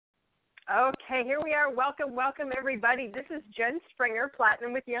Okay, here we are. Welcome, everybody. This is Jen Springer,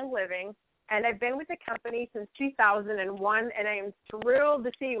 Platinum with Young Living, and I've been with the company since 2001, and I am thrilled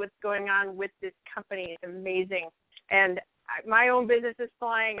to see what's going on with this company. It's amazing. And my own business is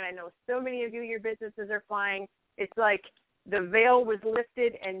flying, and I know so many of you, your businesses are flying. It's like the veil was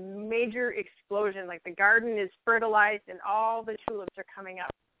lifted and major explosion, like the garden is fertilized and all the tulips are coming up.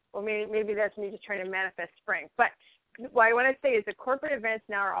 Well, maybe that's me just trying to manifest spring. But what I want to say is the corporate events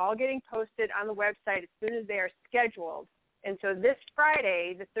now are all getting posted on the website as soon as they are scheduled. And so this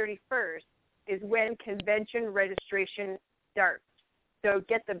Friday, the 31st, is when convention registration starts. So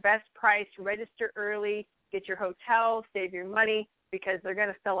get the best price, register early, get your hotel, save your money, because they're going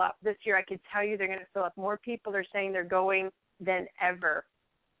to fill up. This year, I can tell you they're going to fill up. More people are saying they're going than ever.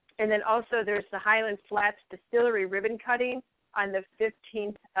 And then also there's the Highland Flats Distillery ribbon cutting on the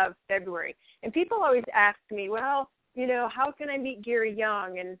 15th of February. And people always ask me, well, you know, how can I meet Gary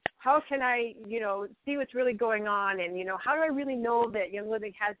Young, and how can I, you know, see what's really going on, and, you know, how do I really know that Young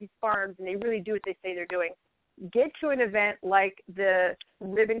Living has these farms and they really do what they say they're doing? Get to an event like the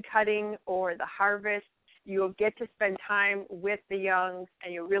ribbon cutting or the harvest. You'll get to spend time with the Youngs,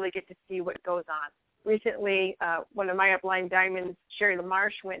 and you'll really get to see what goes on. Recently, one of my upline diamonds, Sherry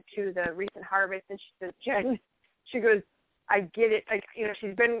LaMarche, went to the recent harvest, and she says, Jen, she goes, I get it.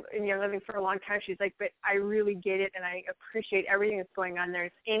 She's been in Young Living for a long time. She's like, but I really get it, and I appreciate everything that's going on there.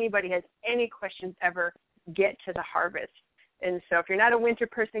 If anybody has any questions ever, get to the harvest. And so if you're not a winter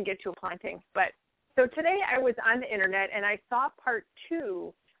person, get to a planting. But so today I was on the internet, and I saw part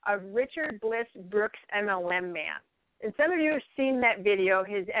 2 of Richard Bliss Brooks' MLM Man. And some of you have seen that video,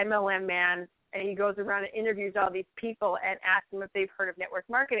 his MLM Man, and he goes around and interviews all these people and asks them if they've heard of network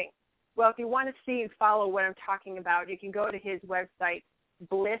marketing. Well, if you want to see and follow what I'm talking about, you can go to his website,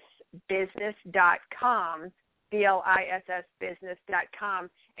 blissbusiness.com, BLISSbusiness.com,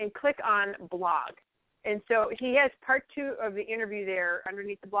 and click on blog. And so he has part 2 of the interview there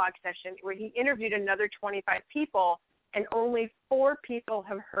underneath the blog session where he interviewed another 25 people, and only 4 people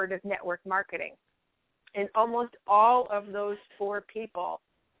have heard of network marketing. And almost all of those 4 people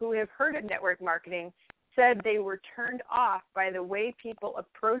who have heard of network marketing said they were turned off by the way people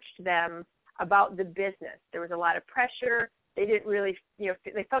approached them about the business. There was a lot of pressure. They didn't really,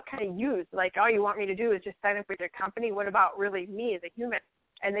 they felt kind of used, like, all you want me to do is just sign up with your company. What about really me as a human?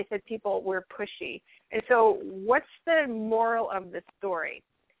 And they said people were pushy. And so what's the moral of the story?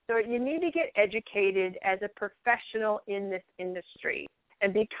 So you need to get educated as a professional in this industry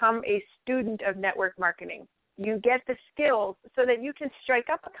and become a student of network marketing. You get the skills so that you can strike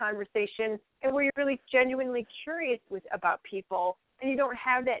up a conversation and where you're really genuinely curious about people, and you don't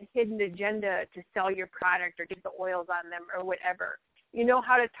have that hidden agenda to sell your product or get the oils on them or whatever. You know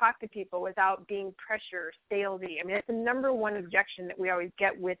how to talk to people without being pressure or salesy. I mean, that's the number one objection that we always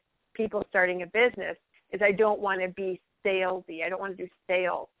get with people starting a business is I don't want to be salesy. I don't want to do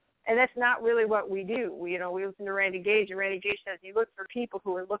sales. And that's not really what we do. We listen to Randy Gage, and Randy Gage says you look for people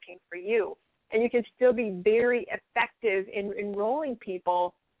who are looking for you. And you can still be very effective in enrolling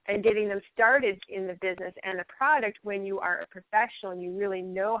people and getting them started in the business and the product when you are a professional and you really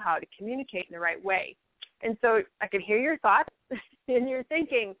know how to communicate in the right way. And so I can hear your thoughts, and you're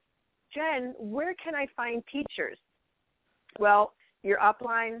thinking, Jen, where can I find teachers? Well, your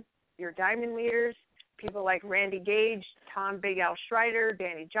upline, your diamond leaders, people like Randy Gage, Tom Big Al Schreider,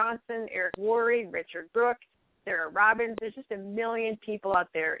 Danny Johnson, Eric Worre, Richard Brooks, Sarah Robbins. There's just a million people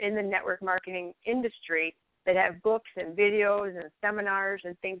out there in the network marketing industry that have books and videos and seminars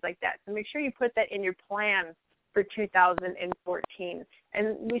and things like that. So make sure you put that in your plan for 2014.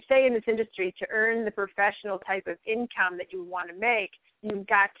 And we say in this industry, to earn the professional type of income that you want to make, you've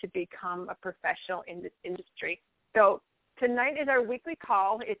got to become a professional in this industry. So tonight is our weekly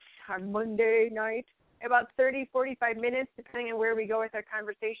call. It's our Monday night, about 30, 45 minutes, depending on where we go with our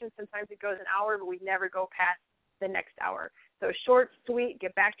conversation. Sometimes it goes an hour, but we never go past the next hour. So short, sweet,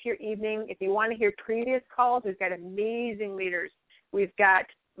 get back to your evening. If you want to hear previous calls, we've got amazing leaders. We've got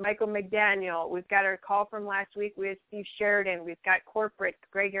Michael McDaniel. We've got our call from last week with Steve Sheridan. We've got corporate.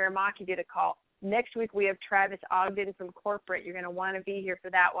 Greg Aramaki did a call. Next week, we have Travis Ogden from corporate. You're going to want to be here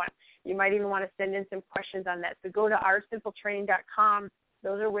for that one. You might even want to send in some questions on that. So go to oursimpletraining.com.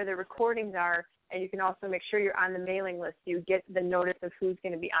 Those are where the recordings are. And you can also make sure you're on the mailing list so you get the notice of who's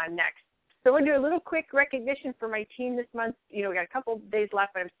going to be on next. So we're going to do a little quick recognition for my team this month. We got a couple of days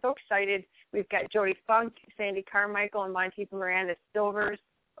left, but I'm so excited. We've got Jody Funk, Sandy Carmichael, and Monty Miranda Silvers.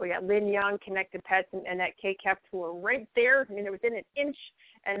 We got Lynn Young, Connected Pets, and Annette K-Cap, who are right there. I mean, they're within an inch.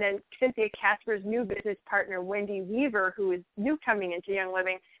 And then Cynthia Casper's new business partner, Wendy Weaver, who is new coming into Young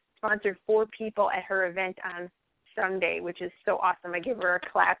Living, sponsored 4 people at her event on Sunday, which is so awesome. I give her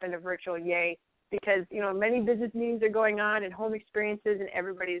a clap and a virtual yay because, many business meetings are going on and home experiences, and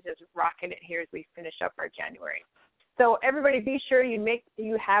everybody's just rocking it here as we finish up our January. So everybody be sure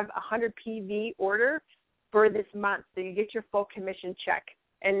you have a 100 PV order for this month so you get your full commission check.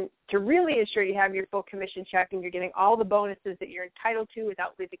 And to really ensure you have your full commission check and you're getting all the bonuses that you're entitled to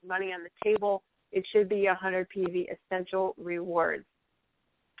without leaving money on the table, it should be 100 PV Essential Rewards.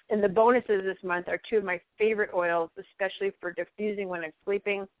 And the bonuses this month are two of my favorite oils, especially for diffusing when I'm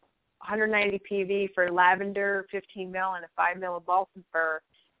sleeping. 190 PV for lavender, 15 mil, and a 5 mil of balsam fir.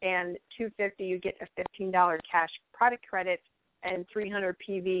 And $250, you get a $15 cash product credit, and 300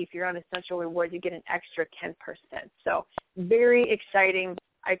 PV, if you're on Essential Rewards, you get an extra 10%. So very exciting.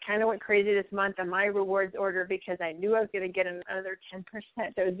 I kind of went crazy this month on my rewards order because I knew I was going to get another 10%.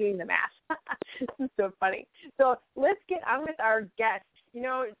 I was doing the math. This is so funny. So let's get on with our guest.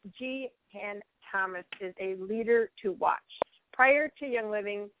 G. Ann Thomas is a leader to watch. Prior to Young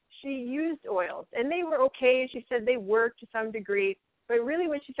Living, she used oils, and they were okay. She said they worked to some degree. But really,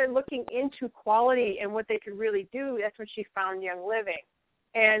 when she started looking into quality and what they could really do, that's when she found Young Living.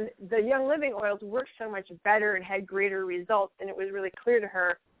 And the Young Living oils worked so much better and had greater results, and it was really clear to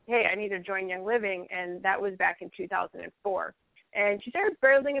her, hey, I need to join Young Living, and that was back in 2004. And she started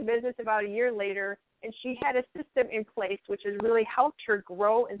building a business about a year later, and she had a system in place which has really helped her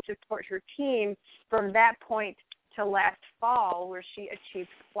grow and support her team from that point to last fall, where she achieved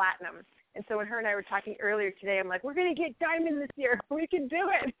platinum. And so when her and I were talking earlier today, I'm like, we're going to get diamond this year. We can do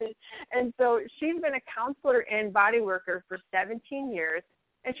it. And so she's been a counselor and body worker for 17 years.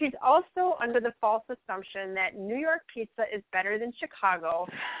 And she's also under the false assumption that New York pizza is better than Chicago.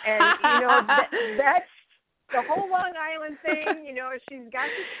 And, that's the whole Long Island thing. She's got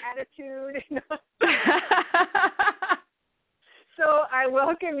this attitude. So I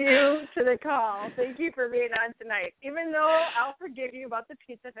welcome you to the call. Thank you for being on tonight, even though I'll forgive you about the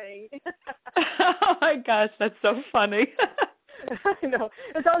pizza thing. Oh, my gosh, that's so funny. I know.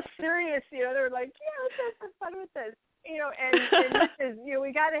 It's all serious. They're like, let's have some fun with this. And this is,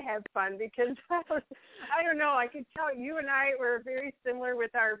 we got to have fun because, I don't know, I can tell you and I were very similar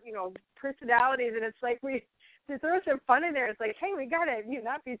with our, personalities, and it's like to throw some fun in there, it's like, hey, we got to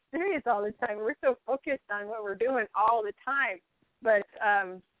not be serious all the time. We're so focused on what we're doing all the time. But,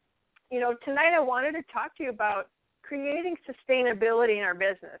 tonight I wanted to talk to you about creating sustainability in our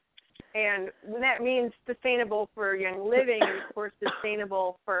business. And that means sustainable for Young Living and, of course,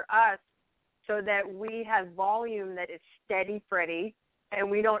 sustainable for us so that we have volume that is steady, Freddie, and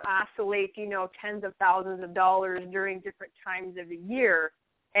we don't oscillate, tens of thousands of dollars during different times of the year.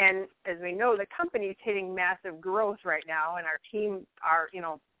 And as we know, the company's hitting massive growth right now, and our team are,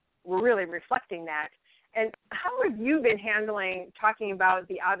 we're really reflecting that. And how have you been talking about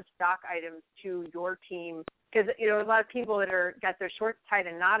the out-of-stock items to your team? Because, a lot of people that got their shorts tied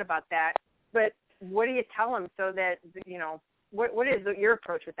in knot about that. But what do you tell them so that, what is your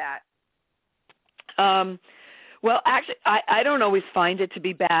approach with that? Well, actually, I don't always find it to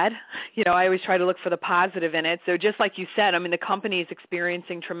be bad. I always try to look for the positive in it. So just like you said, the company is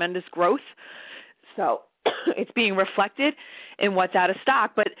experiencing tremendous growth. So it's being reflected in what's out of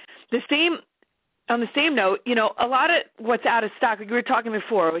stock. But on the same note, a lot of what's out of stock, like we were talking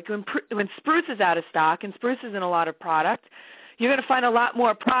before, like when spruce is out of stock, and spruce is in a lot of product, you're going to find a lot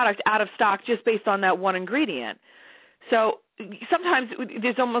more product out of stock just based on that one ingredient. So sometimes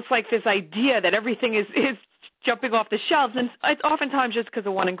there's almost like this idea that everything is jumping off the shelves, and it's oftentimes just because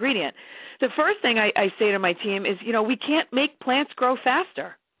of one ingredient. The first thing I say to my team is, we can't make plants grow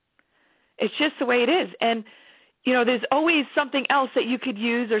faster. It's just the way it is. And there's always something else that you could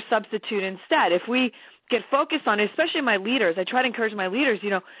use or substitute instead. If we get focused on it, especially my leaders, I try to encourage my leaders,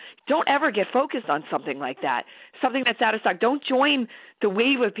 don't ever get focused on something like that, something that's out of stock. Don't join the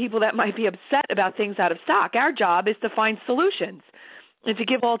wave of people that might be upset about things out of stock. Our job is to find solutions and to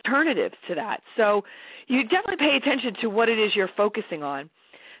give alternatives to that. So you definitely pay attention to what it is you're focusing on.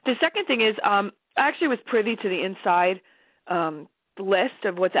 The second thing is I actually was privy to the inside list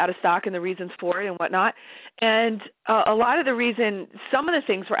of what's out of stock and the reasons for it and whatnot. And a lot of the reason some of the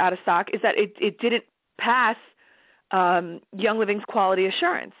things were out of stock is that it didn't pass Young Living's quality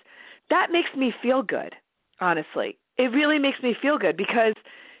assurance. That makes me feel good, honestly. It really makes me feel good because,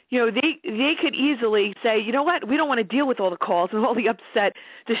 they could easily say, you know what, we don't want to deal with all the calls and all the upset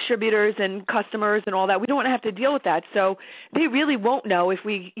distributors and customers and all that. We don't want to have to deal with that. So they really won't know if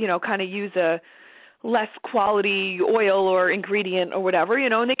we, kind of use a less quality oil or ingredient or whatever,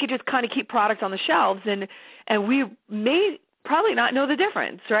 and they could just kind of keep product on the shelves and we may probably not know the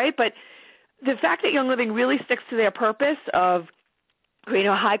difference, right? But the fact that Young Living really sticks to their purpose of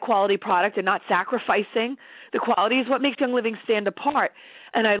creating a high-quality product and not sacrificing the quality is what makes Young Living stand apart.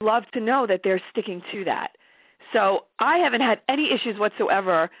 And I love to know that they're sticking to that. So I haven't had any issues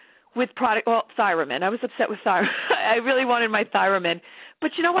whatsoever with product. Well, Thyromin. I was upset with Thyromin. I really wanted my Thyromin.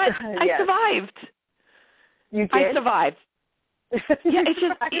 But you know what? I survived. You did? I survived. Yeah, it's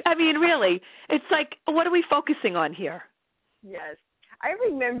just, I mean, really, it's like, what are we focusing on here? Yes. I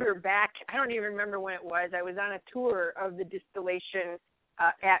remember back, I don't even remember when it was, I was on a tour of the distillation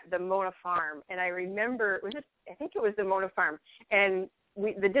at the Mona Farm, and I remember, I think it was the Mona Farm, and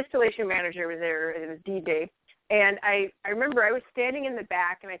the distillation manager was there, it was DJ, and I remember I was standing in the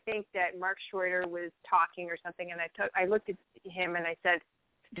back, and I think that Mark Schroeder was talking or something, and I looked at him and I said,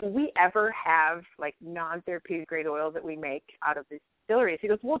 do we ever have like non-therapeutic grade oils that we make out of these distilleries? He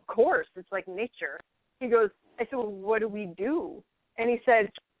goes, well, of course, it's like nature. He goes, I said, well, what do we do? And he said,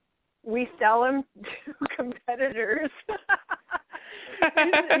 we sell them to competitors.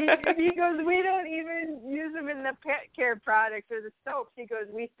 He goes, we don't even use them in the pet care products or the soaps. He goes,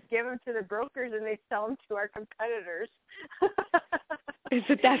 we give them to the brokers and they sell them to our competitors.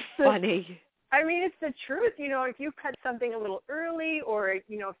 Isn't that funny? I mean, it's the truth. You know, if you cut something a little early or,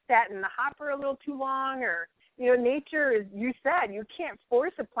 you know, sat in the hopper a little too long or, you know, nature is, you said, you can't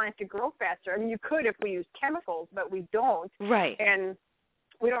force a plant to grow faster. I mean, you could if we use chemicals, but we don't. Right. And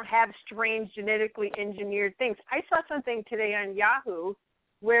we don't have strange genetically engineered things. I saw something today on Yahoo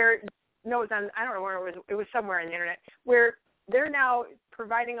where, no, it was on, I don't know where it was somewhere on the internet, where they're now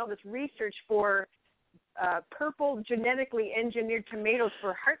providing all this research for purple genetically engineered tomatoes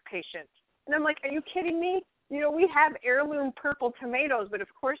for heart patients. And I'm like, are you kidding me? You know, we have heirloom purple tomatoes, but of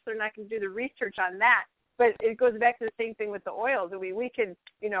course they're not going to do the research on that. But it goes back to the same thing with the oils. We could,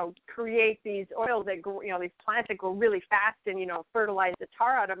 you know, create these oils that grow, you know, these plants that grow really fast and, you know, fertilize the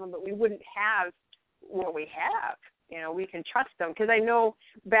tar out of them, but we wouldn't have what we have. You know, we can trust them. Because I know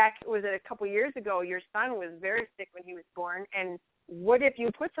back, was it a couple years ago, your son was very sick when he was born. And what if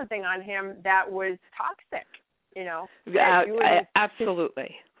you put something on him that was toxic, you know?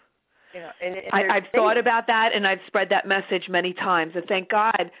 Absolutely. You know, and I've thought about that, and I've spread that message many times. And thank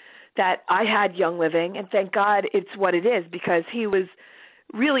God that I had Young Living, and thank God it's what it is, because he was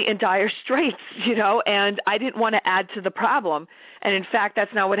really in dire straits, you know, and I didn't want to add to the problem. And, in fact,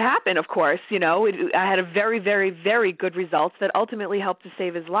 that's not what happened, of course. You know, I had a very, very, very good results that ultimately helped to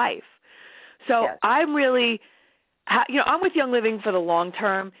save his life. So yes. I'm really, you know, I'm with Young Living for the long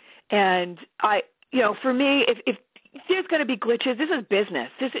term, and you know, for me, if there's going to be glitches. This is business.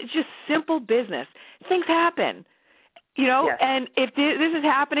 This is just simple business. Things happen, you know, yes. And if this is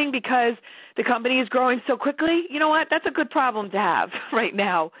happening because the company is growing so quickly, you know what? That's a good problem to have right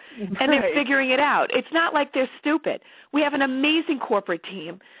now. And they're figuring it out. It's not like they're stupid. We have an amazing corporate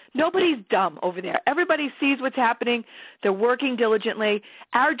team. Nobody's dumb over there. Everybody sees what's happening. They're working diligently.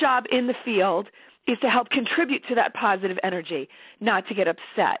 Our job in the field is to help contribute to that positive energy, not to get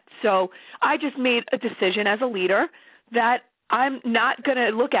upset. So I just made a decision as a leader that I'm not going to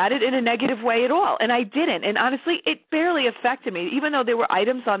look at it in a negative way at all. And I didn't. And honestly, it barely affected me, even though there were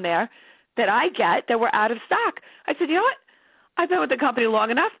items on there that I get that were out of stock. I said, you know what? I've been with the company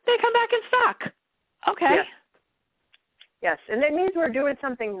long enough. They come back in stock. Okay. Yes. And that means we're doing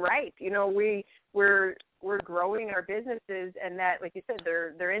something right. You know, we're growing our businesses, and that, like you said,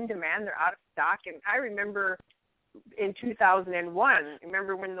 they're in demand, they're out of stock. And I remember in 2001,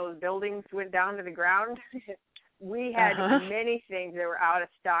 remember when those buildings went down to the ground? We had many things that were out of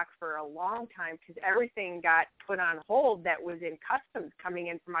stock for a long time because everything got put on hold that was in customs coming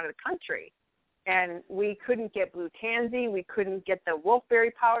in from out of the country. And we couldn't get blue tansy. We couldn't get the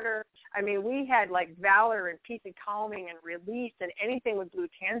wolfberry powder. I mean, we had like Valor and Peace and Calming and Release and anything with blue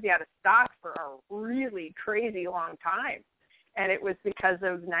tansy out of stock for a really crazy long time. And it was because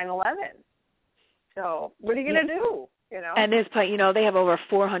of 9/11. So what are you going to do? You know? And there's plenty, you know, they have over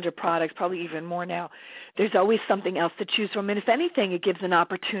 400 products, probably even more now. There's always something else to choose from. And if anything, it gives an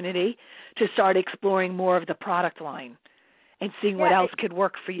opportunity to start exploring more of the product line and seeing what else could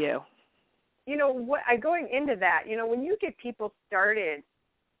work for you. You know, going into that, you know, when you get people started,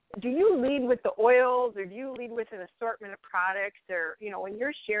 do you lead with the oils or do you lead with an assortment of products? Or, you know, when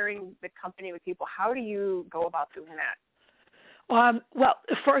you're sharing the company with people, how do you go about doing that? Well,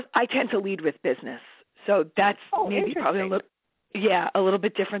 first, I tend to lead with business. So that's maybe probably a little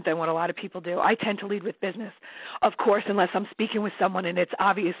bit different than what a lot of people do. I tend to lead with business, of course, unless I'm speaking with someone and it's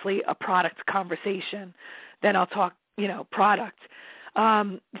obviously a product conversation, then I'll talk, you know, product.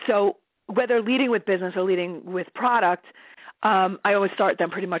 So whether leading with business or leading with product, I always start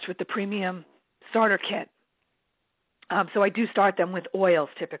them pretty much with the premium starter kit. So I do start them with oils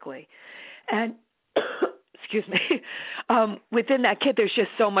typically. And excuse me, within that kit, there's just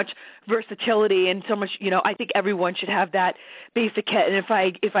so much versatility and so much, I think everyone should have that basic kit. And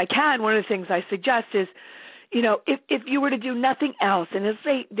if I can, one of the things I suggest is, if you were to do nothing else, and let's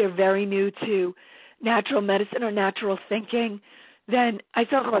say they're very new to natural medicine or natural thinking, then I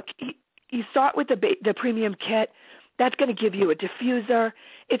thought, look, you start with the premium kit. That's going to give you a diffuser.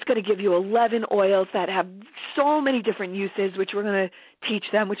 It's going to give you 11 oils that have so many different uses, which we're going to teach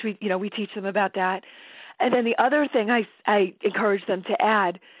them, which we teach them about that. And then the other thing I encourage them to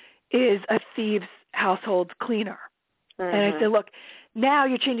add is a Thieves household cleaner. Mm-hmm. And I say, look, now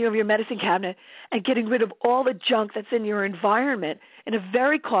you're changing over your medicine cabinet and getting rid of all the junk that's in your environment in a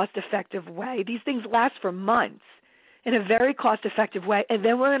very cost-effective way. These things last for months in a very cost-effective way. And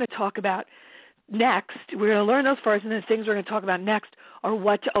then we're going to talk about next, we're going to learn those first, and then things we're going to talk about next are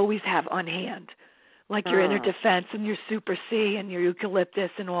what to always have on hand, like your Inner Defense and your Super C and your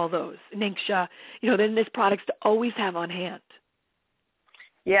eucalyptus and all those, Ningxia. Then there's products to always have on hand.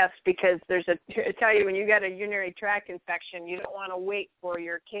 Yes, because I tell you, when you got a urinary tract infection, you don't want to wait for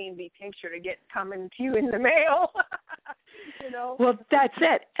your K&B tincture to get coming to you in the mail. Well, that's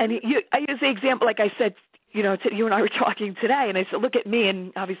it. And I use the example, like I said, you and I were talking today, and I said, look at me,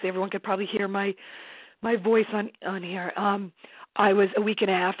 and obviously everyone could probably hear my voice on here. I was a week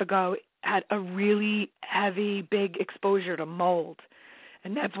and a half ago, had a really heavy, big exposure to mold,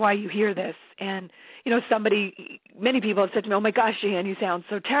 and that's why you hear this. And, many people have said to me, oh, my gosh, Jan, you sound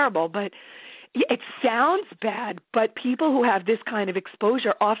so terrible. But it sounds bad, but people who have this kind of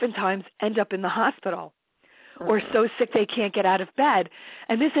exposure oftentimes end up in the hospital or so sick they can't get out of bed.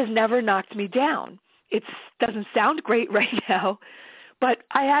 And this has never knocked me down. It doesn't sound great right now, but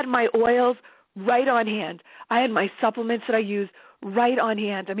I had my oils right on hand. I had my supplements that I use right on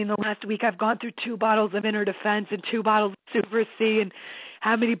hand. I mean, the last week I've gone through 2 bottles of Inner Defense and 2 bottles of Super C and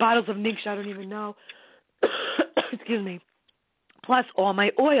how many bottles of Ningxia, I don't even know. Excuse me. Plus all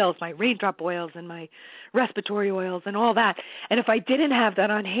my oils, my raindrop oils and my respiratory oils and all that. And if I didn't have that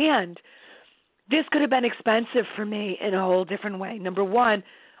on hand, this could have been expensive for me in a whole different way. Number one,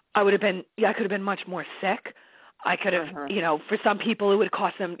 I could have been much more sick. I could have, for some people it would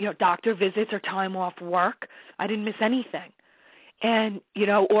cost them, doctor visits or time off work. I didn't miss anything. And,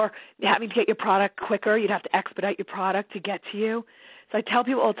 or having to get your product quicker, you'd have to expedite your product to get to you. So I tell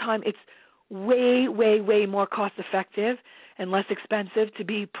people all the time, it's way, way, way more cost effective and less expensive to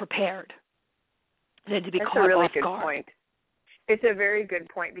be prepared than to be caught off guard. That's a really good point. It's a very good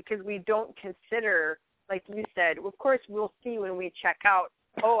point because we don't consider, like you said, of course we'll see when we check out,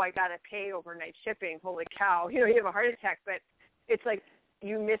 oh, I got to pay overnight shipping. Holy cow. You have a heart attack. But it's like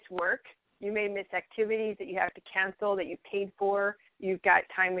you miss work. You may miss activities that you have to cancel that you paid for. You've got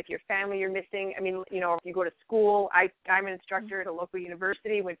time with your family you're missing. I mean, if you go to school, I'm an instructor at a local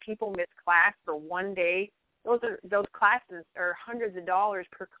university. When people miss class for one day, those classes are hundreds of dollars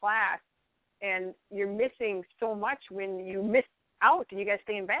per class. And you're missing so much when you miss out and you got to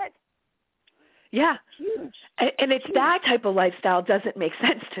stay in bed. Yeah. Huge. And it's that type of lifestyle doesn't make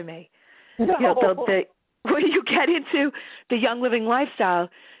sense to me. No. When you get into the Young Living lifestyle,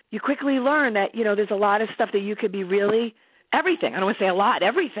 you quickly learn that, there's a lot of stuff that you could be really everything. I don't want to say a lot,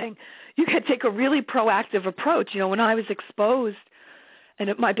 everything. You could take a really proactive approach. When I was exposed,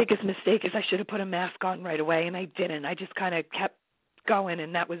 and my biggest mistake is I should have put a mask on right away, and I didn't. I just kind of kept going,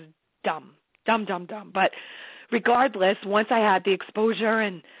 and that was dumb. But regardless, once I had the exposure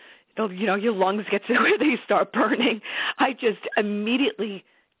and your lungs get to where they start burning, I just immediately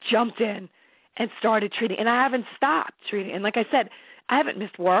jumped in and started treating. And I haven't stopped treating. And like I said, I haven't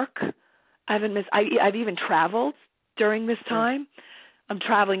missed work. I've even traveled during this time. I'm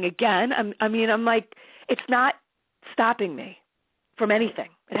traveling again. I'm like, it's not stopping me from anything.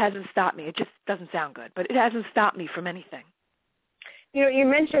 It hasn't stopped me. It just doesn't sound good, but it hasn't stopped me from anything. You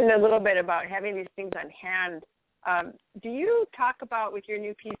mentioned a little bit about having these things on hand. Do you talk about with your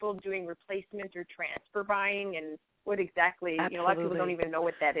new people doing replacement or transfer buying and what exactly, Absolutely. A lot of people don't even know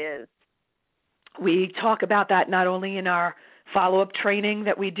what that is. We talk about that not only in our follow-up training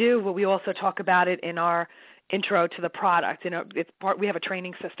that we do, but we also talk about it in our intro to the product. We have a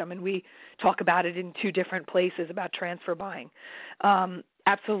training system, and we talk about it in 2 different places about transfer buying.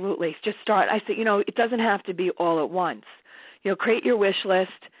 Absolutely. Just start. I say, it doesn't have to be all at once. Create your wish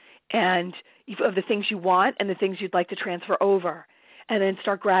list and of the things you want and the things you'd like to transfer over, and then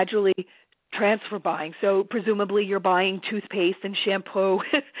start gradually transfer buying. So presumably you're buying toothpaste and shampoo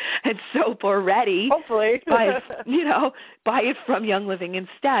and soap already. Hopefully. buy it from Young Living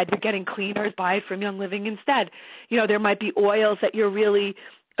instead. You're getting cleaners, buy it from Young Living instead. There might be oils that you're really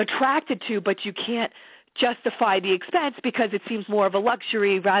attracted to, but you can't justify the expense because it seems more of a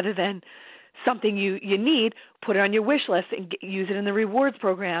luxury rather than something you need, put it on your wish list and use it in the rewards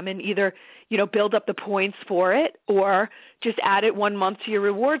program, and either, build up the points for it or just add it 1 month to your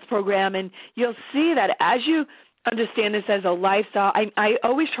rewards program. And you'll see that as you understand this as a lifestyle, I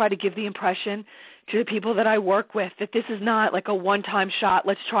always try to give the impression to the people that I work with that this is not like a one-time shot,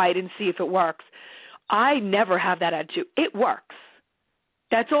 let's try it and see if it works. I never have that attitude. It works.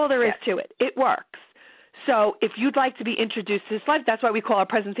 That's all there is to it. It works. So if you'd like to be introduced to this life, that's why we call our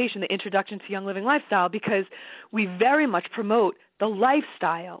presentation the Introduction to Young Living Lifestyle, because we very much promote the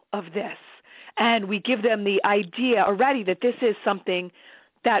lifestyle of this. And we give them the idea already that this is something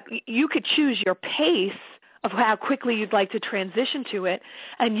that you could choose your pace of how quickly you'd like to transition to it,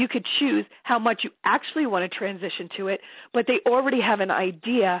 and you could choose how much you actually want to transition to it, but they already have an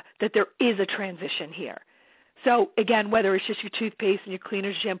idea that there is a transition here. So, again, whether it's just your toothpaste and your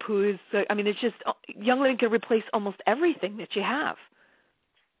cleaners, shampoos, it's just Young Living can replace almost everything that you have.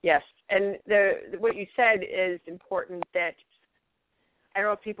 Yes, and what you said is important, that I don't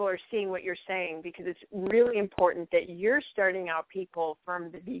know if people are seeing what you're saying, because it's really important that you're starting out people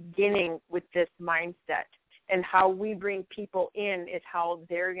from the beginning with this mindset. And how we bring people in is how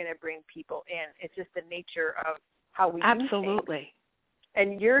they're going to bring people in. It's just the nature of how we Absolutely. do things.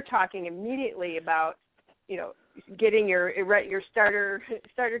 And you're talking immediately about, getting your starter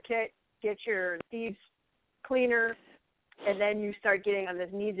kit, get your thieves cleaner, and then you start getting on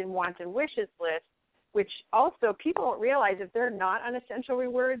this needs and wants and wishes list, which also people don't realize if they're not on Essential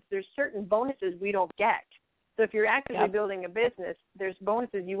Rewards, there's certain bonuses we don't get. So if you're actively building a business, there's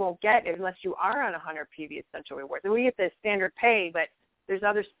bonuses you won't get unless you are on 100 PV Essential Rewards. And we get the standard pay, but there's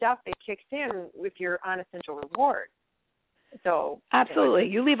other stuff that kicks in if you're on Essential Rewards. So absolutely,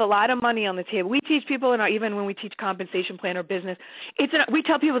 you leave a lot of money on the table. We teach people, even when we teach compensation plan or business, we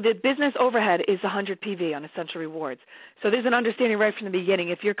tell people that business overhead is 100 PV on Essential Rewards. So there's an understanding right from the beginning.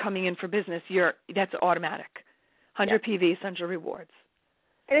 If you're coming in for business, that's automatic, 100 PV Essential Rewards.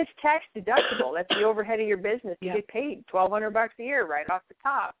 And it's tax deductible. That's the overhead of your business. You get paid $1,200 a year right off the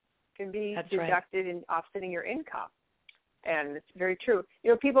top. Can be deducted in offsetting your income. And it's very true.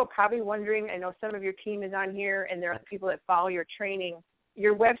 People are probably wondering, I know some of your team is on here, and there are people that follow your training.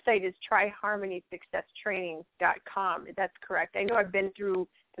 Your website is tryharmonysuccesstraining.com. That's correct. I know I've been through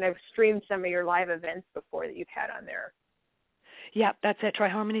and I've streamed some of your live events before that you've had on there. Yeah, that's it,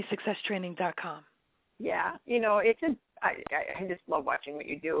 tryharmonysuccesstraining.com. Yeah, I just love watching what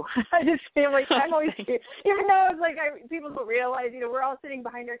you do. I just feel like I'm always, even though it's like people don't realize, we're all sitting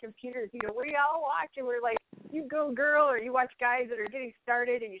behind our computers, we all watch and we're like, you go girl, or you watch guys that are getting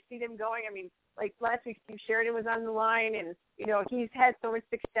started and you see them going. Like last week, Steve Sheridan was on the line, and, he's had so much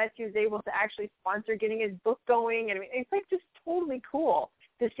success. He was able to actually sponsor getting his book going. And it's like just totally cool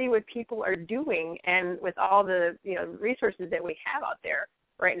to see what people are doing, and with all the, resources that we have out there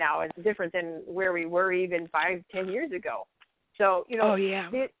right now, it's different than where we were even 5-10 years ago. So,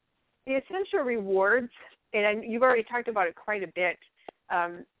 the Essential Rewards, and you've already talked about it quite a bit,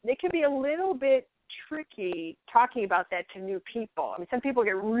 they can be a little bit tricky talking about that to new people. Some people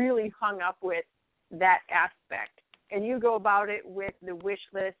get really hung up with that aspect. And you go about it with the wish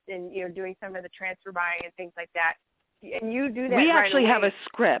list and, doing some of the transfer buying and things like that. And you do that We right actually away. have a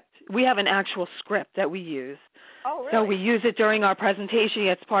script. We have an actual script that we use. Oh, really? So we use it during our presentation.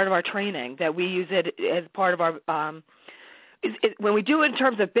 It's part of our training that we use it as part of our when we do it in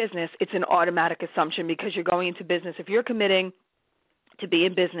terms of business, it's an automatic assumption because you're going into business. If you're committing to be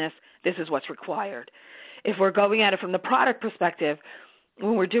in business, this is what's required. If we're going at it from the product perspective,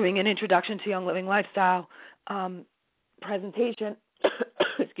 when we're doing an Introduction to Young Living Lifestyle presentation,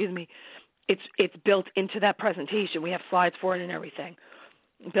 excuse me, it's built into that presentation. We have slides for it and everything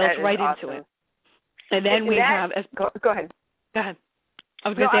built right awesome. into it. And then we have go ahead. Go ahead. I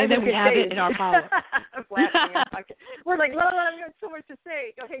was going to say, and then we have it in our follow-up. We're like, no, I've got so much to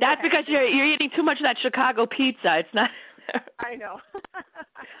say. Okay, that's because you're eating too much of that Chicago pizza. It's not. I know.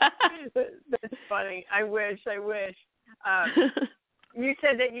 That's funny. I wish. You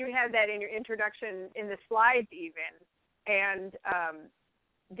said that you had that in your introduction in the slides even, and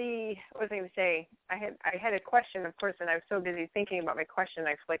what was I going to say? I had a question, of course, and I was so busy thinking about my question,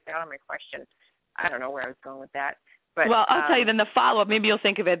 I flicked out on my question. I don't know where I was going with that. But, well, I'll tell you then the follow-up. Maybe you'll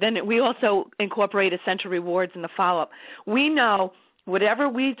think of it. Then we also incorporate Essential Rewards in the follow-up. We know whatever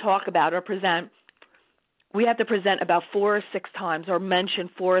we talk about or present, we have to present about 4 or 6 times or mention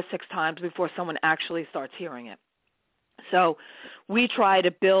 4 or 6 times before someone actually starts hearing it. So we try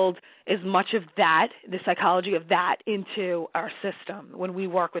to build as much of that, the psychology of that, into our system when we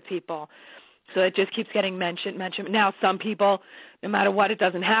work with people. So it just keeps getting mentioned. Now some people, no matter what, it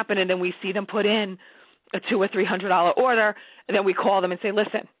doesn't happen, and then we see them put in a $200 or $300 order, and then we call them and say,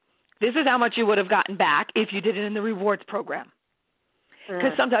 listen, This is how much you would have gotten back if you did it in the rewards program.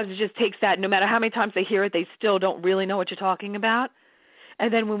 Because sometimes it just takes that, no matter how many times they hear it, they still don't really know what you're talking about.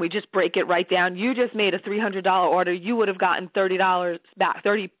 And then when we just break it right down, you just made a $300 order, you would have gotten $30 back,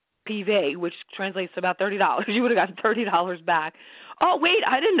 30 PV, which translates to about $30. You would have gotten $30 back. Oh, wait,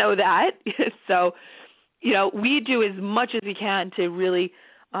 I didn't know that. So, we do as much as we can to really,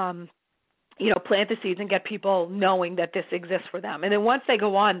 plant the seeds and get people knowing that this exists for them. And then once they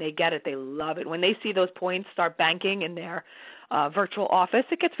go on, they get it. They love it. When they see those points start banking in their virtual office,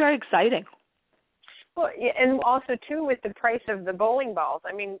 it gets very exciting. Well, and also, too, with the price of the bowling balls,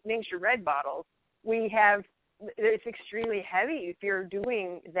 I mean, Ning's Your Red bottles, it's extremely heavy if you're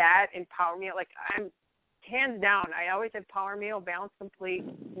doing that in Power Meal. Like, I'm hands down, I always have Power Meal, Balance Complete,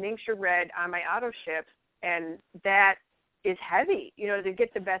 Ning's Your Red on my auto ship, and that is heavy. To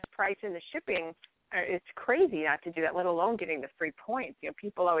get the best price in the shipping, it's crazy not to do that, let alone getting the free points.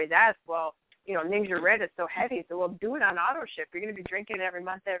 People always ask, well, Ning's Your Red is so heavy, so we'll do it on auto ship. You're going to be drinking it every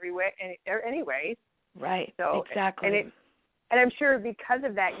month, anyway. Right, so, exactly. And I'm sure because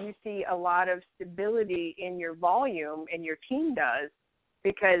of that, you see a lot of stability in your volume, and your team does,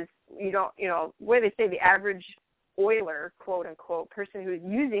 because you don't, where they say the average oiler, quote unquote, person who's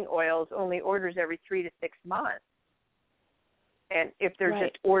using oils only orders every 3 to 6 months. And if they're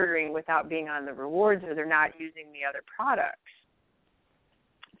just ordering without being on the rewards, or they're not using the other products.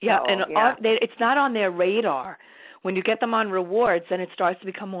 Yeah, it's not on their radar. When you get them on rewards, then it starts to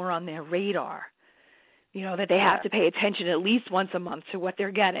become more on their radar. That they have to pay attention at least once a month to what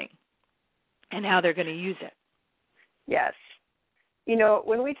they're getting and how they're going to use it. Yes.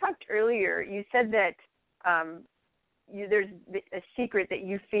 When we talked earlier, you said that there's a secret that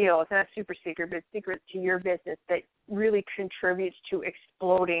you feel, it's not a super secret, but a secret to your business that really contributes to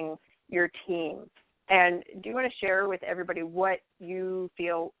exploding your team. And do you want to share with everybody what you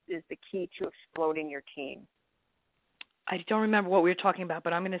feel is the key to exploding your team? I don't remember what we were talking about,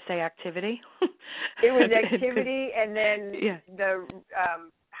 but I'm going to say activity. It was activity, and then the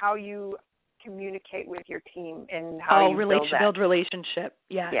how you communicate with your team and how you build relationship.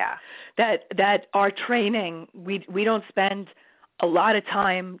 Yes. Yeah. That our training, we don't spend a lot of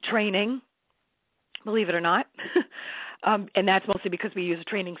time training, believe it or not, and that's mostly because we use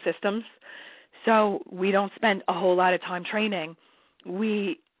training systems. So we don't spend a whole lot of time training.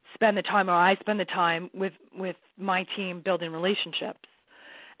 We spend the time, or I spend the time with my team building relationships.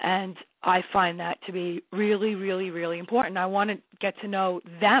 And I find that to be really, really, really important. I want to get to know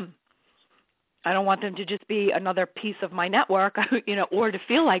them. I don't want them to just be another piece of my network, or to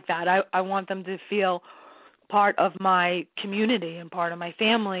feel like that. I want them to feel part of my community and part of my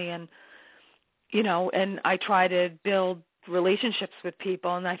family. And, and I try to build relationships with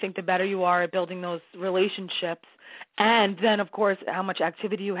people. And I think the better you are at building those relationships, and then, of course, how much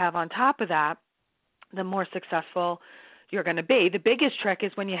activity you have on top of that, the more successful you're going to be. The biggest trick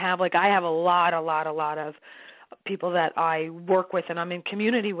is when you have, I have a lot of people that I work with and I'm in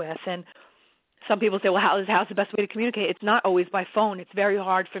community with. And some people say, well, how's the best way to communicate? It's not always by phone. It's very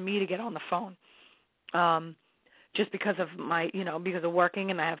hard for me to get on the phone. Just because of because of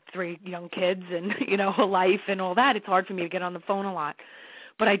working, and I have 3 young kids and, a life and all that, it's hard for me to get on the phone a lot.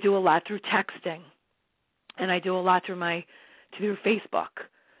 But I do a lot through texting, and I do a lot through Facebook.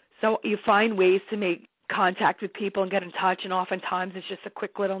 So you find ways to make contact with people and get in touch, and oftentimes it's just a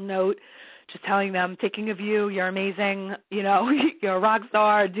quick little note just telling them, thinking of you, you're amazing, you're a rock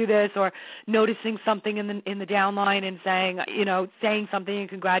star, do this, or noticing something in the downline and saying something and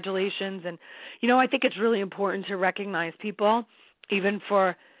congratulations. And, I think it's really important to recognize people, even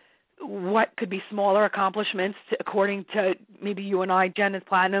for what could be smaller accomplishments, according to maybe you and I, Jen, as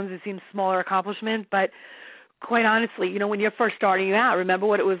Platinums, it seems smaller accomplishment, but quite honestly, when you're first starting out, remember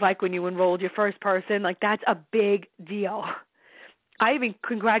what it was like when you enrolled your first person? That's a big deal. I even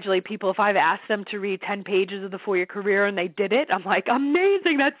congratulate people if I've asked them to read 10 pages of the 4-year career and they did it. I'm like,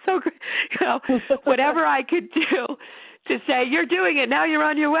 amazing, that's so great. Whatever I could do to say, you're doing it, now you're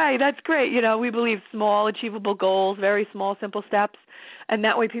on your way, that's great. We believe small, achievable goals, very small, simple steps, and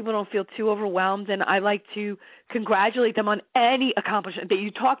that way people don't feel too overwhelmed. And I like to congratulate them on any accomplishment. That you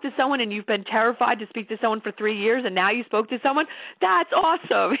talk to someone and you've been terrified to speak to someone for 3 years and now you spoke to someone, that's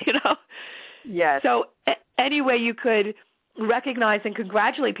awesome, Yes. So any way you could recognize and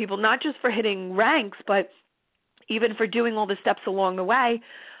congratulate people, not just for hitting ranks, but even for doing all the steps along the way,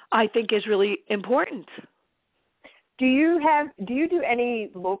 I think is really important. Do you do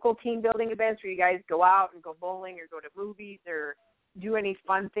any local team building events where you guys go out and go bowling or go to movies or do any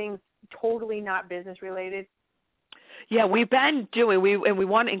fun things totally not business related? Yeah, we've been doing, we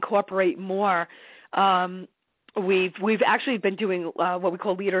want to incorporate more we've actually been doing what we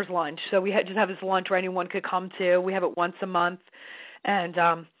call leaders lunch. So we just have this lunch where anyone could come to. We have it once a month,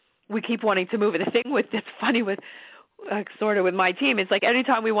 and we keep wanting to move it. The thing that's funny with sort of with my team is like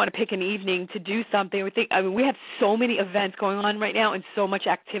anytime we want to pick an evening to do something, we have so many events going on right now and so much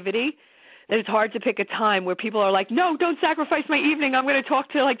activity that it's hard to pick a time where people are like, no, don't sacrifice my evening. I'm going to talk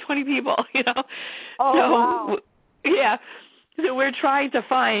to like 20 people, you know. Oh, so, wow. Yeah. So we're trying to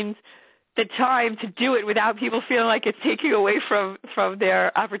find the time to do it without people feeling like it's taking away from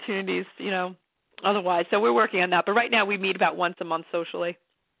their opportunities, you know, otherwise. So we're working on that. But right now we meet about once a month socially.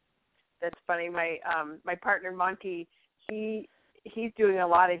 That's funny. My partner Monty, he's doing a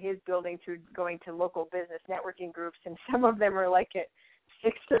lot of his building through going to local business networking groups, and some of them are like at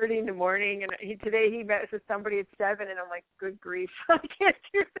 6:30 in the morning. And today he met with somebody at 7, and I'm like, good grief, I can't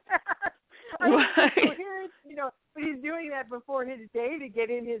do that. Right. But he's doing that before his day to get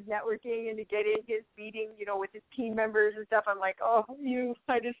in his networking and to get in his meeting, with his team members and stuff. I'm like, oh, it's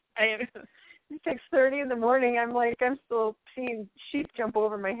 6:30 in the morning. I'm like, I'm still seeing sheep jump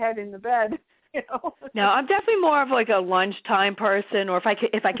over my head in the bed. No, I'm definitely more of like a lunchtime person, or if I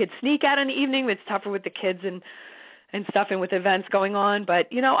could sneak out in the evening, it's tougher with the kids and stuff and with events going on. But,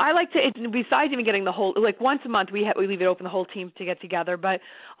 I like to, besides even getting the whole, like once a month we leave it open, the whole team to get together. But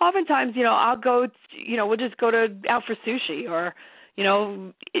oftentimes, I'll go, we'll just go out for sushi, or,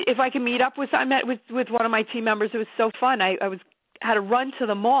 if I can meet up with, I met with one of my team members. It was so fun. I had to run to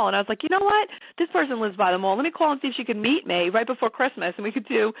the mall, and I was like, you know what? This person lives by the mall. Let me call and see if she could meet me right before Christmas, and we could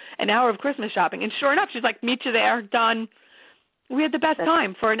do an hour of Christmas shopping. And sure enough, she's like, meet you there, done. We had the best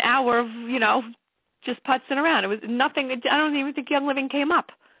time for an hour of, just putzing around. It was nothing. I don't even think Young Living came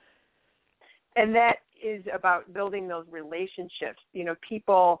up. And that is about building those relationships.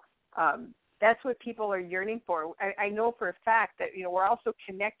 People, that's what people are yearning for. I know for a fact that, we're also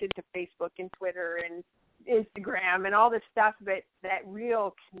connected to Facebook and Twitter and Instagram and all this stuff, but that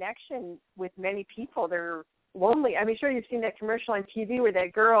real connection with many people, they're lonely. I mean, sure, you've seen that commercial on TV where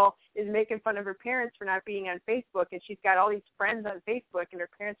that girl is making fun of her parents for not being on Facebook, and she's got all these friends on Facebook, and her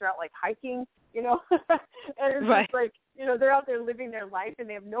parents are out like hiking, and it's right. just like, they're out there living their life, and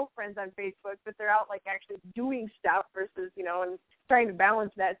they have no friends on Facebook, but they're out like actually doing stuff versus, and trying to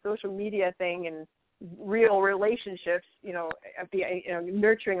balance that social media thing and real relationships,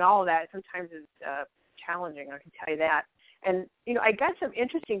 nurturing all of that sometimes is challenging, I can tell you that. And, I got some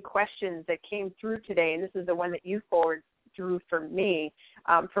interesting questions that came through today, and this is the one that you forwarded through for me,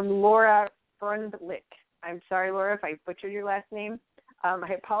 from Laura Brundlich. I'm sorry, Laura, if I butchered your last name.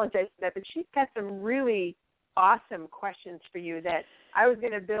 I apologize for that, but she's got some really awesome questions for you that I was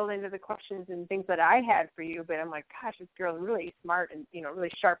going to build into the questions and things that I had for you, but I'm like, gosh, this girl's really smart and,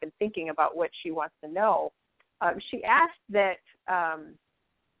 really sharp in thinking about what she wants to know. She asked that,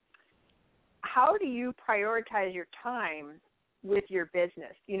 how do you prioritize your time with your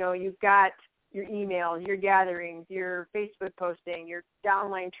business? You've got your emails, your gatherings, your Facebook posting, your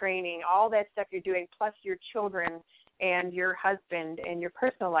downline training, all that stuff you're doing, plus your children and your husband and your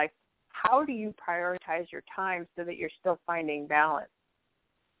personal life. How do you prioritize your time so that you're still finding balance?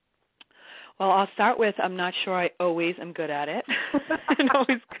 Well, I'll start with I'm not sure I always am good at it. I'm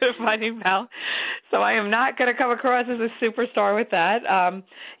always good at finding balance. So I am not going to come across as a superstar with that.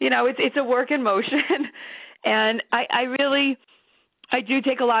 It's a work in motion. And I do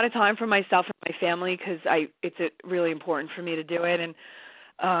take a lot of time for myself and my family because it's really important for me to do it. And,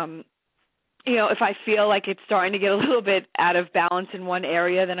 if I feel like it's starting to get a little bit out of balance in one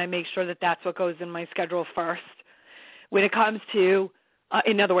area, then I make sure that that's what goes in my schedule first. When it comes to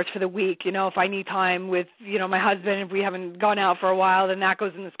in other words, for the week, if I need time with, my husband, if we haven't gone out for a while, then that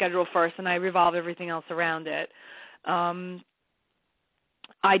goes in the schedule first, and I revolve everything else around it.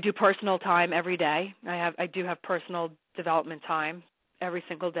 I do personal time every day. I do have personal development time every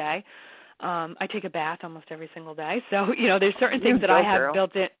single day. I take a bath almost every single day. So, there's certain things that I have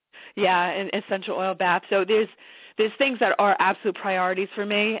built in. Yeah, an essential oil bath. So there's things that are absolute priorities for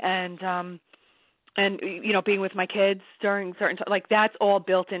me, and being with my kids during certain like that's all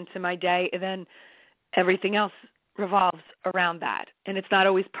built into my day, and then everything else revolves around that. And it's not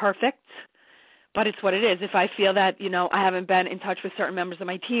always perfect, but it's what it is. If I feel that, I haven't been in touch with certain members of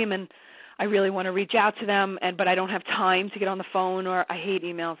my team and I really want to reach out to them, but I don't have time to get on the phone, or I hate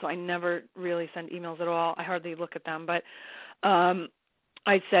emails, so I never really send emails at all. I hardly look at them, but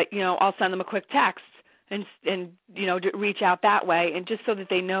I said, I'll send them a quick text and reach out that way, and just so that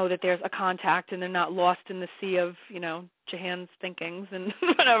they know that there's a contact and they're not lost in the sea of, Jahan's thinkings and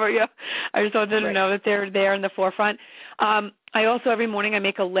whatever. I just want them to know that they're there in the forefront. I also, every morning, I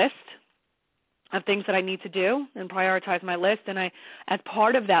make a list of things that I need to do and prioritize my list. And as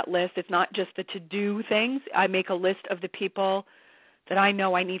part of that list, it's not just the to-do things. I make a list of the people that I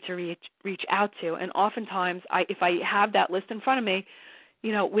know I need to reach out to. And oftentimes, if I have that list in front of me,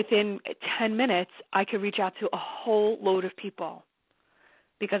 within 10 minutes, I could reach out to a whole load of people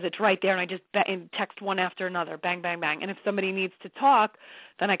because it's right there, and I just text one after another, bang, bang, bang. And if somebody needs to talk,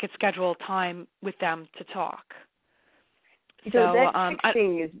 then I could schedule time with them to talk. So that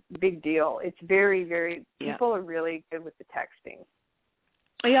texting is a big deal. It's very, very, people are really good with the texting.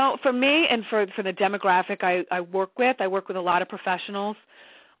 For me and for the demographic I work with a lot of professionals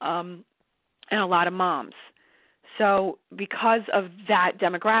and a lot of moms. So because of that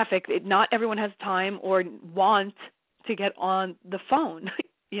demographic, not everyone has time or want to get on the phone,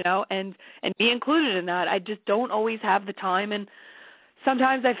 and be included in that. I just don't always have the time, and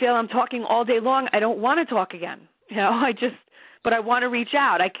sometimes I feel I'm talking all day long. I don't want to talk again. But I want to reach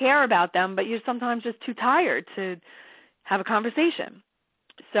out. I care about them, but you're sometimes just too tired to have a conversation.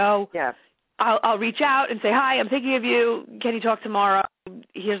 So I'll reach out and say, hi, I'm thinking of you. Can you talk tomorrow?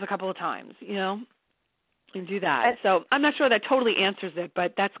 Here's a couple of times, and do that. So I'm not sure that totally answers it,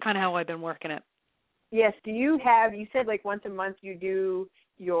 but that's kind of how I've been working it. Yes. You said like once a month you do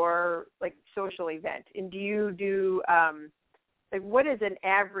your like social event. And do you do, what does an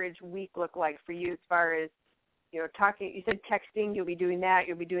average week look like for you as far as, talking? You said texting, you'll be doing that.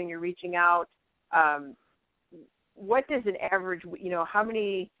 You'll be doing your reaching out. What does an average, how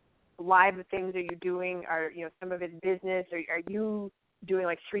many live things are you doing? Are, some of it business? Are you doing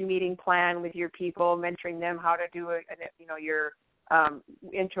like 3-meeting plan with your people, mentoring them how to do your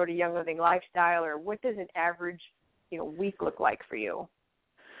intro to Young Living lifestyle? Or what does an average, week look like for you?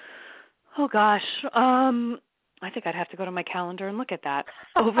 Oh, gosh. I think I'd have to go to my calendar and look at that.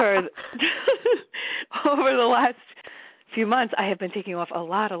 Over the last few months, I have been taking off a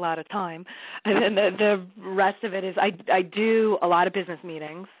lot of time. And then the rest of it is I do a lot of business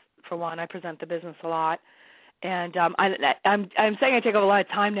meetings. For one, I present the business a lot. And I'm saying I take up a lot of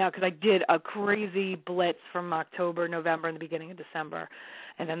time now because I did a crazy blitz from October, November, and the beginning of December.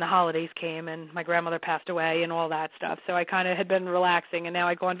 And then the holidays came, and my grandmother passed away and all that stuff. So I kind of had been relaxing, and now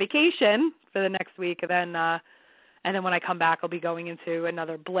I go on vacation for the next week, and then when I come back, I'll be going into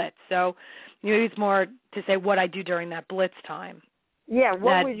another blitz. So it's more to say what I do during that blitz time. Yeah,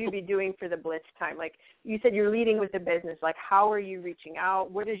 what would you be doing for the blitz time? Like you said, you're leading with the business. Like how are you reaching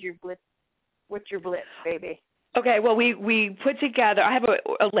out? What is your blitz? What's your blitz, baby? Okay, well, we put together, I have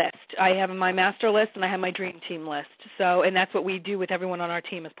a list. I have my master list and I have my dream team list. So, and that's what we do with everyone on our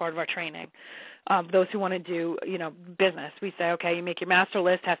team as part of our training. Those who want to do, business, we say, okay, you make your master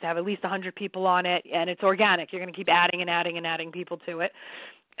list, has to have at least 100 people on it, and it's organic. You're going to keep adding and adding and adding people to it.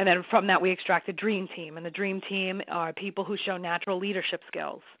 And then from that, we extract a dream team. And the dream team are people who show natural leadership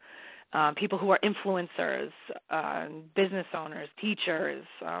skills, people who are influencers, business owners, teachers,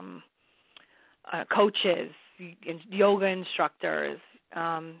 coaches, yoga instructors,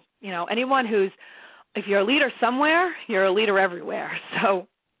 anyone who's, if you're a leader somewhere, you're a leader everywhere. So,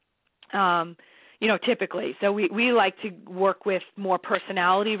 typically. So we like to work with more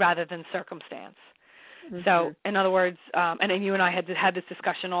personality rather than circumstance. Mm-hmm. So in other words, and then you and I had this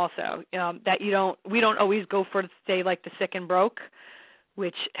discussion also, that we don't always go for, say, like the sick and broke,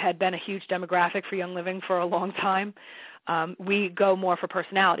 which had been a huge demographic for Young Living for a long time. We go more for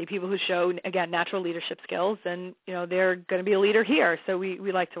personality, people who show, again, natural leadership skills, and, they're going to be a leader here. So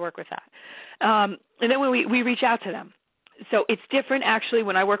we like to work with that. And then when we reach out to them. So it's different, actually.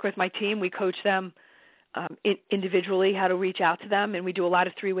 When I work with my team, we coach them individually how to reach out to them, and we do a lot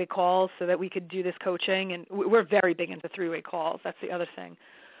of 3-way calls so that we could do this coaching. And we're very big into 3-way calls. That's the other thing.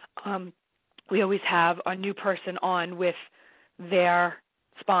 We always have a new person on with their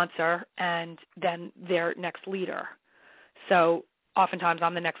sponsor and then their next leader. So oftentimes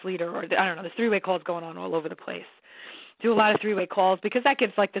I'm the next leader, or there's 3-way calls going on all over the place. Do a lot of 3-way calls because that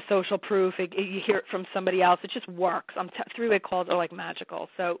gives like the social proof. You hear it from somebody else. It just works. 3-way calls are like magical.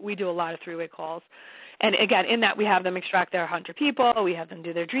 So we do a lot of 3-way calls. And again, in that we have them extract their 100 people. We have them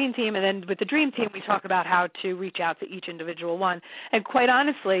do their dream team. And then with the dream team, we talk about how to reach out to each individual one. And quite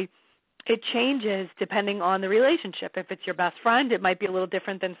honestly, it changes depending on the relationship. If it's your best friend, it might be a little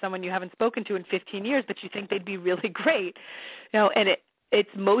different than someone you haven't spoken to in 15 years, but you think they'd be really great. And it's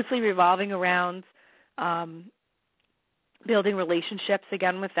mostly revolving around building relationships,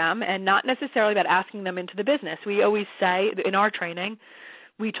 again, with them, and not necessarily about asking them into the business. We always say in our training,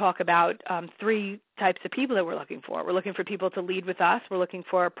 we talk about 3 types of people that we're looking for. We're looking for people to lead with us. We're looking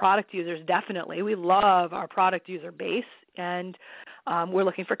for product users, definitely. We love our product user base, and we're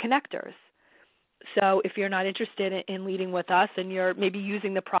looking for connectors. So if you're not interested in leading with us and you're maybe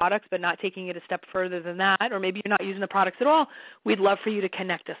using the products but not taking it a step further than that, or maybe you're not using the products at all, we'd love for you to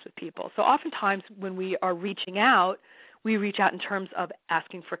connect us with people. So oftentimes when we are reaching out, we reach out in terms of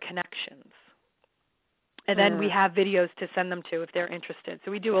asking for connections. And then we have videos to send them to if they're interested.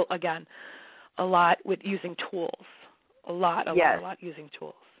 So we do, again, a lot with using tools, a lot using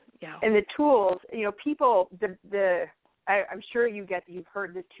tools. Yeah. And the tools, people, I'm sure you've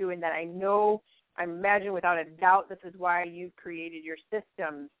heard this too, and that I imagine without a doubt this is why you created your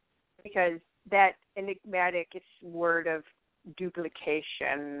systems, because that enigmatic word of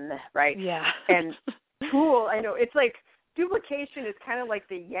duplication, right? Yeah. And tool, I know, it's like duplication is kind of like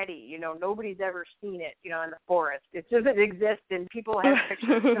the Yeti, nobody's ever seen it, in the forest. It doesn't exist and people have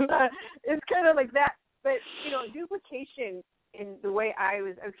pictures. It's kind of like that. But, duplication, in the way I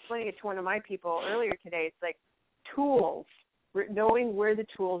was explaining it to one of my people earlier today, it's like tools, knowing where the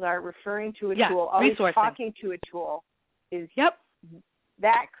tools are, referring to a tool, always talking to a tool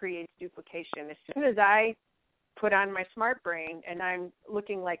that creates duplication. As soon as I put on my smart brain and I'm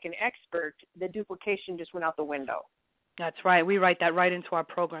looking like an expert, the duplication just went out the window. That's right. We write that right into our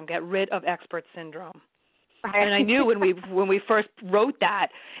program, get rid of expert syndrome. And I knew when we first wrote that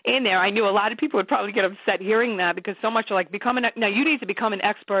in there, I knew a lot of people would probably get upset hearing that, because so much are like now you need to become an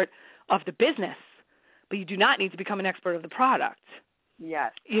expert of the business, but you do not need to become an expert of the product.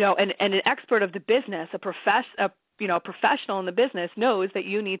 Yes. And an expert of the business, a professional in the business knows that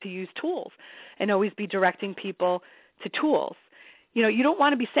you need to use tools and always be directing people to tools. You don't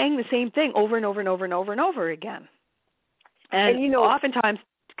want to be saying the same thing over and over and over and over and over again. And oftentimes,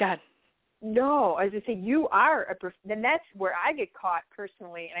 go ahead. No, as I say, you are and that's where I get caught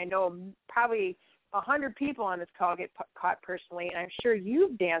personally, and I know probably 100 people on this call get caught personally, and I'm sure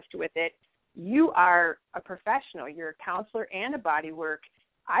you've danced with it. You are a professional. You're a counselor and a body work.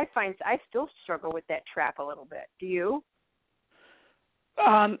 I find I still struggle with that trap a little bit. Do you?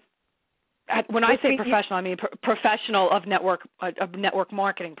 When I say professional, I mean professional of network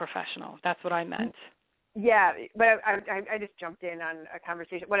marketing professional. That's what I meant. Yeah, but I just jumped in on a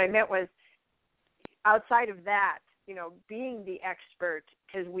conversation. What I meant was, outside of that, being the expert,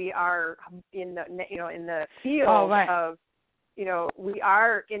 because we are in the field of, we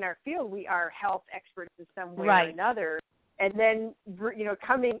are in our field, we are health experts in some way or another, and then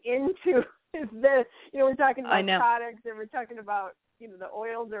coming into we're talking about products, and we're talking about the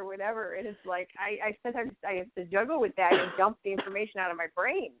oils or whatever, and it's like I sometimes I have to juggle with that and dump the information out of my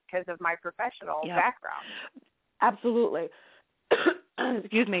brain because of my professional background. Absolutely.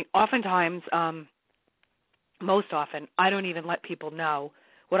 Excuse me. Oftentimes, most often, I don't even let people know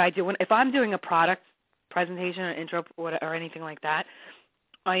what I do. If I'm doing a product presentation or intro or anything like that,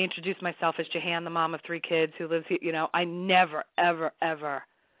 I introduce myself as Jahan, the mom of 3 kids who lives here. I never, ever, ever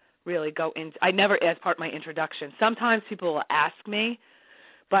really go into, I never, as part of my introduction. Sometimes people will ask me,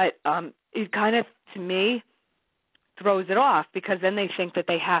 but it kind of, to me, throws it off, because then they think that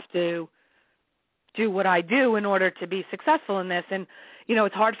they have to do what I do in order to be successful in this. And,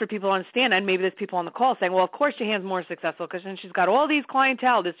 it's hard for people to understand. And maybe there's people on the call saying, well, of course Jahan's more successful because then she's got all these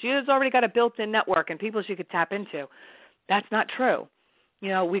clientele. She's already got a built-in network and people she could tap into. That's not true.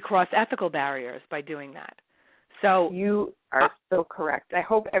 We cross ethical barriers by doing that. So you are so correct. I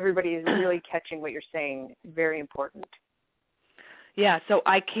hope everybody is really catching what you're saying. Very important. Yeah, so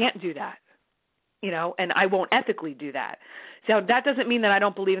I can't do that, and I won't ethically do that. So that doesn't mean that I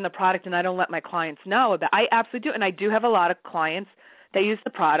don't believe in the product and I don't let my clients know about it. I absolutely do, and I do have a lot of clients that use the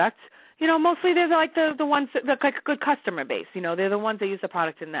product. Mostly they're like the ones that look like a good customer base. They're the ones that use the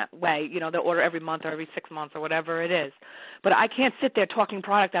product in that way. They order every month or every 6 months or whatever it is. But I can't sit there talking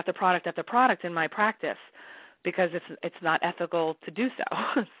product after product after product in my practice, because it's not ethical to do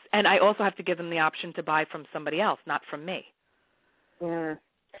so. And I also have to give them the option to buy from somebody else, not from me.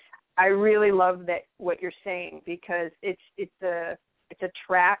 I really love that what you're saying, because it's a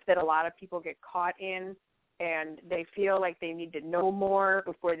trap that a lot of people get caught in, and they feel like they need to know more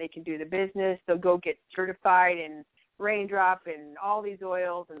before they can do the business. They'll go get certified in Raindrop and all these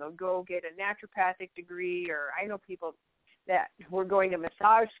oils, and they'll go get a naturopathic degree, or I know people that were going to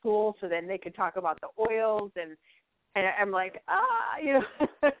massage school so then they could talk about the oils, and I'm like,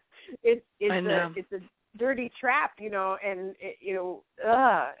 it's a dirty trap, and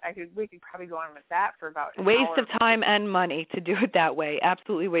we could probably go on with that for about an waste hour. of time and money to do it that way.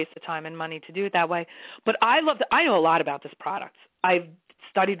 Absolutely waste of time and money to do it that way. But I know a lot about this product. I've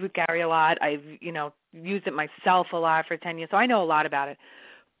studied with Gary a lot. I've used it myself a lot for 10 years, so I know a lot about it.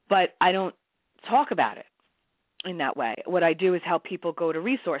 But I don't talk about it. in that way. What I do is help people go to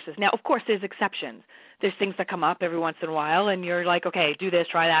resources. Now, of course, there's exceptions. There's things that come up every once in a while, and you're like, okay, do this,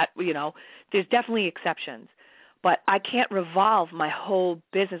 try that. There's definitely exceptions. But I can't revolve my whole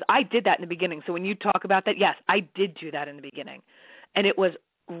business. I did that in the beginning. So when you talk about that, yes, I did do that in the beginning. And it was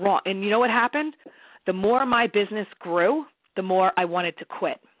wrong. And you know what happened? The more my business grew, the more I wanted to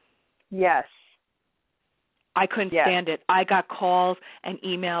quit. Yes. I couldn't stand it. I got calls and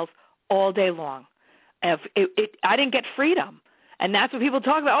emails all day long. I didn't get freedom. And that's what people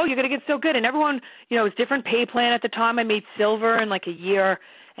talk about. Oh, you're going to get so good. And everyone, it was different pay plan at the time. I made silver in like a year.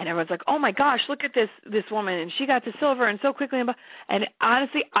 And everyone's like, oh, my gosh, look at this woman. And she got to silver and so quickly. And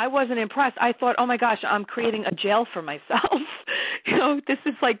honestly, I wasn't impressed. I thought, oh, my gosh, I'm creating a jail for myself. This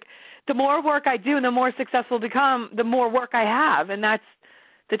is like the more work I do and the more successful I become, the more work I have. And that's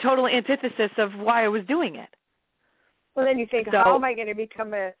the total antithesis of why I was doing it. Well, then you think, how am I going to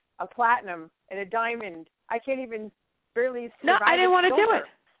become a platinum and a diamond? I can't even barely survive. No, I didn't want to do it.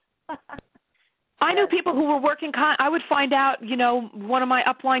 I knew people who were working. I would find out, one of my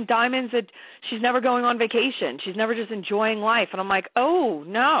upline diamonds that she's never going on vacation. She's never just enjoying life. And I'm like, oh,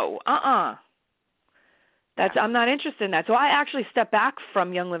 no, I'm not interested in that. So I actually stepped back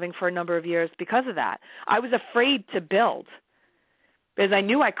from Young Living for a number of years because of that. I was afraid to build because I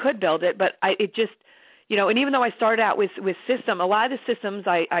knew I could build it, but it just, and even though I started out with system, a lot of the systems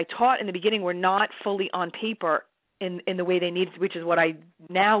I taught in the beginning were not fully on paper in the way they needed, which is what I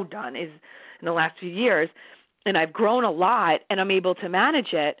now done is in the last few years. And I've grown a lot, and I'm able to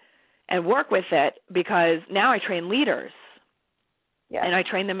manage it and work with it because now I train leaders. Yes. And I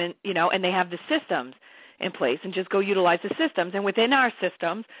train them in, and they have the systems in place and just go utilize the systems. And within our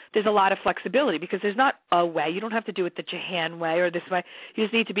systems, there's a lot of flexibility because there's not a way. You don't have to do it the Jahan way or this way. You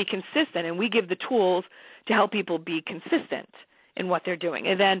just need to be consistent, and we give the tools to help people be consistent in what they're doing.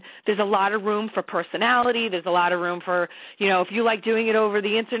 And then there's a lot of room for personality. There's a lot of room for, if you like doing it over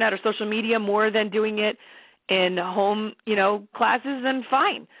the internet or social media more than doing it in home, classes, then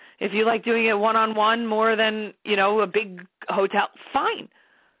fine. If you like doing it one-on-one more than, a big hotel, fine.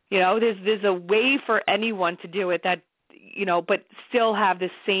 There's a way for anyone to do it that, but still have the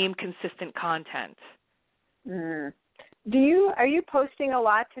same consistent content. Mm. Are you posting a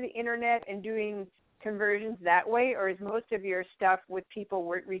lot to the internet and doing conversions that way, or is most of your stuff with people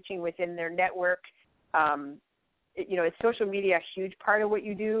reaching within their network? Is social media a huge part of what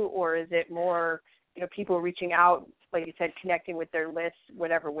you do, or is it more, people reaching out, like you said, connecting with their lists,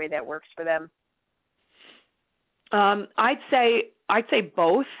 whatever way that works for them? I'd say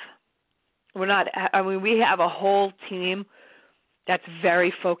both. We have a whole team that's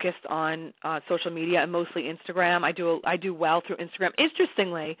very focused on social media and mostly Instagram. I do well through Instagram.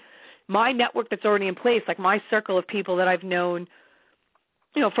 Interestingly, my network that's already in place, like my circle of people that I've known,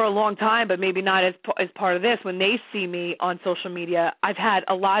 for a long time, but maybe not as part of this, when they see me on social media, I've had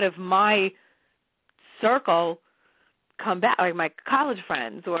a lot of my circle come back, like my college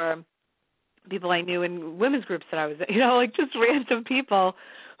friends or people I knew in women's groups that I was in, like just random people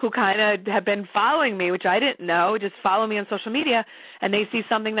who kind of have been following me, which I didn't know, just follow me on social media, and they see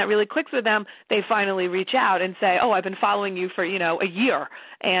something that really clicks with them, they finally reach out and say, oh, I've been following you for, a year,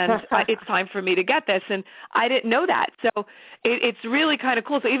 and it's time for me to get this, and I didn't know that. So it's really kind of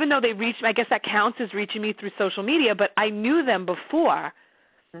cool. So even though they reached me, I guess that counts as reaching me through social media, but I knew them before,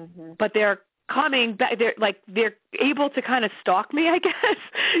 but they're coming back, they're able to kind of stalk me, I guess,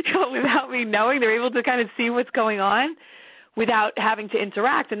 without me knowing. They're able to kind of see what's going on without having to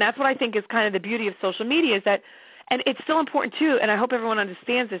interact. And that's what I think is kind of the beauty of social media is that, and it's still important too, and I hope everyone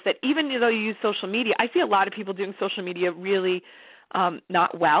understands this, that even though you use social media, I see a lot of people doing social media really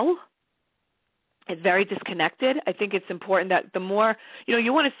not well. It's very disconnected. I think it's important that the more,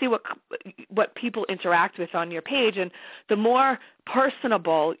 you want to see what people interact with on your page, and the more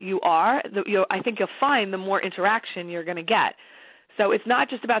personable you are, I think you'll find the more interaction you're going to get. So it's not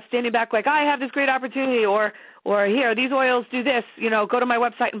just about standing back like, I have this great opportunity, or here, these oils do this, go to my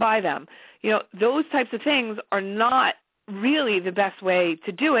website and buy them. Those types of things are not really the best way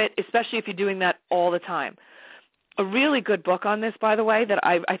to do it, especially if you're doing that all the time. A really good book on this, by the way, that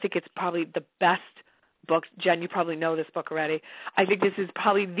I think it's probably the best book. Jen, you probably know this book already. I think this is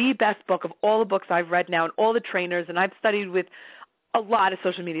probably the best book of all the books I've read now and all the trainers, and I've studied with a lot of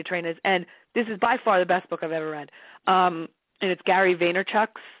social media trainers, and this is by far the best book I've ever read. And it's Gary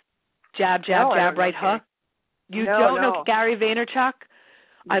Vaynerchuk's Jab, Jab, Right Hook. You don't know Gary Vaynerchuk?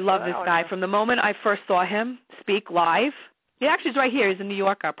 I love this guy. From the moment I first saw him speak live, he actually is right here. He's a New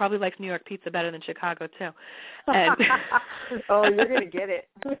Yorker. Probably likes New York pizza better than Chicago, too. And oh, you're going to get it.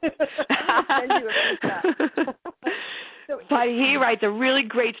 I'll send you a pizza. But he writes a really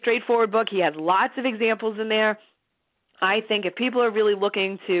great, straightforward book. He has lots of examples in there. I think if people are really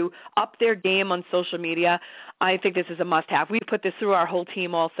looking to up their game on social media, I think this is a must-have. We put this through our whole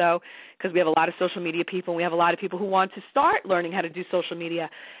team also because we have a lot of social media people. We have a lot of people who want to start learning how to do social media.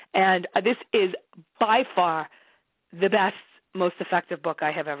 And this is by far the best, most effective book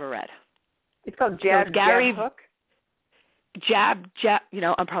I have ever read. It's called Jab, Jab, Hook? Jab,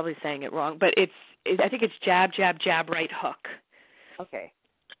 I'm probably saying it wrong, but I think it's Jab, Jab, Jab, Right, Hook. Okay.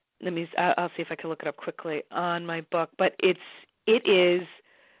 I'll see if I can look it up quickly on my book, but it is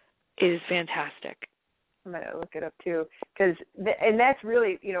fantastic. I'm going to look it up too, and that's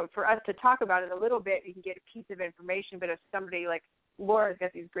really, for us to talk about it a little bit, you can get a piece of information, but if somebody like Laura's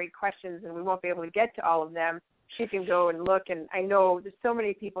got these great questions and we won't be able to get to all of them, she can go and look, and I know there's so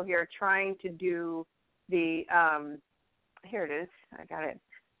many people here trying to do the, here it is, I got it.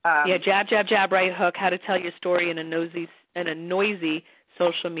 Jab, Jab, Jab, Right, Hook, how to tell your story in a noisy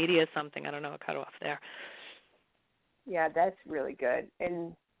social media something. I don't know, a cut off there. Yeah, that's really good.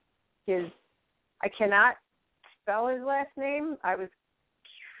 And I cannot spell his last name. I was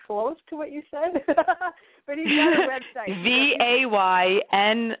close to what you said, but he's got a website.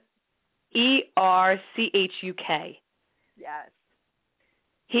 VAYNERCHUK. Yes.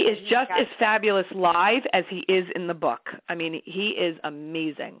 He is just as fabulous live as he is in the book. I mean, he is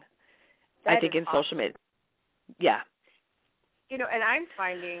amazing. I think in social media. Yeah. And I'm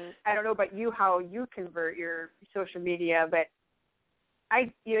finding, I don't know about you, how you convert your social media, but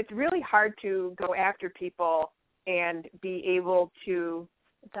it's really hard to go after people and be able to.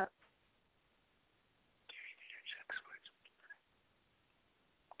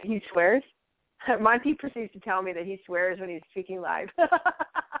 He swears? Monty proceeds to tell me that he swears when he's speaking live.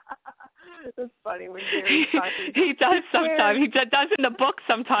 That's funny when Gary's talking. He does sometimes. He does in the book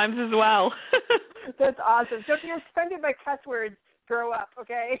sometimes as well. That's awesome. So if you're offended by cuss words, grow up,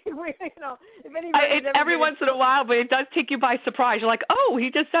 okay? Every once in a while, but it does take you by surprise. You're like, oh,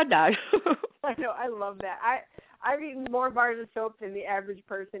 he just said that. I know. I love that. I've eaten more bars of soap than the average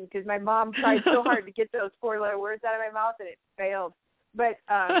person because my mom tried so hard to get those 4-letter words out of my mouth and it failed. But,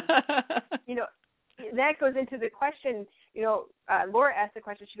 that goes into the question, Laura asked the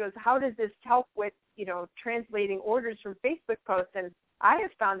question, she goes, how does this help with, translating orders from Facebook posts? And I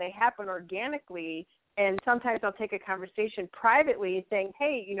have found they happen organically, and sometimes I'll take a conversation privately saying,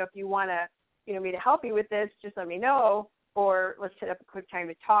 hey, if you want to, me to help you with this, just let me know, or let's set up a quick time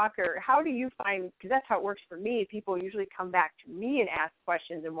to talk, or how do you find, because that's how it works for me, people usually come back to me and ask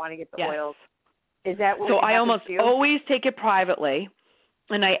questions and want to get the oils. Is that what So I almost always take it privately,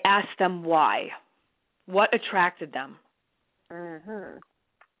 and I ask them why. What attracted them? Mm-hmm.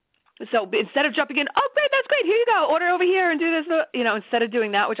 So instead of jumping in, oh, great, that's great, here you go, order over here and do this, instead of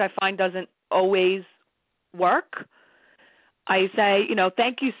doing that, which I find doesn't always work, I say,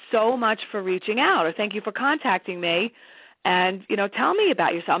 thank you so much for reaching out, or thank you for contacting me, and, tell me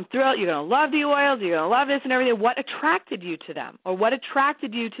about yourself. I'm thrilled. You're going to love the oils. You're going to love this and everything. What attracted you to them, or what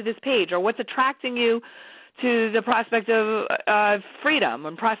attracted you to this page, or what's attracting you to the prospect of freedom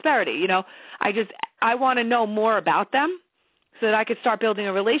and prosperity? I want to know more about them so that I could start building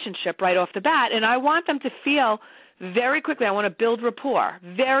a relationship right off the bat. And I want them to feel very quickly. I want to build rapport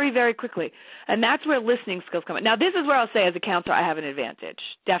very, very quickly. And that's where listening skills come in. Now, this is where I'll say as a counselor I have an advantage,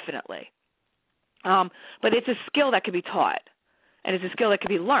 definitely. But it's a skill that can be taught, and it's a skill that can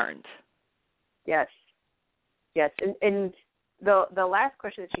be learned. Yes. Yes. And the last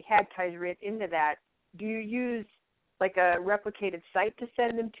question that she had ties right into that. Do you use like a replicated site to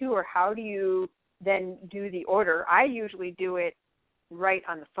send them to, or how do you then do the order? I usually do it right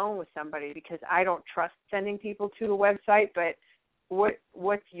on the phone with somebody because I don't trust sending people to a website, but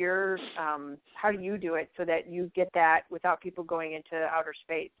what's your how do you do it so that you get that without people going into outer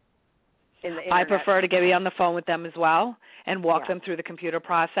space in the internet? I prefer to get on the phone with them as well and walk them through the computer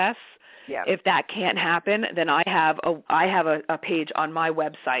process. Yeah. If that can't happen, then I have a page on my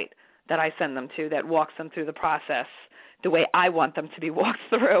website that I send them to that walks them through the process the way I want them to be walked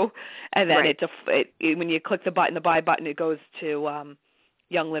through, and then when you click the buy button, it goes to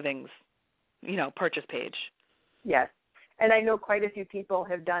Young Living's, purchase page. Yes, and I know quite a few people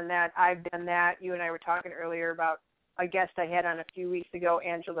have done that. I've done that. You and I were talking earlier about a guest I had on a few weeks ago,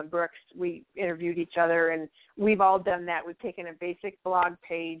 Angela Brooks. We interviewed each other, and we've all done that. We've taken a basic blog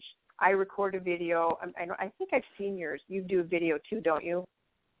page. I record a video. I think I've seen yours. You do a video too, don't you?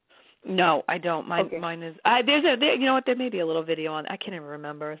 No, I don't. Mine is. You know what? There may be a little video on. I can't even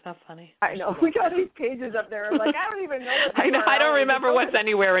remember. It's not funny. I know. We got these pages up there. I'm like, I don't even know. I know. I don't remember what's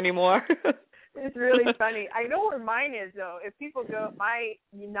anywhere anymore. It's really funny. I know where mine is though. If people go, my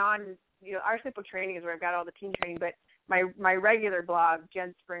our Simple Training is where I've got all the team training. But my regular blog,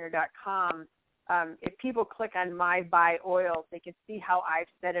 jenspringer.com, if people click on my buy oils, they can see how I've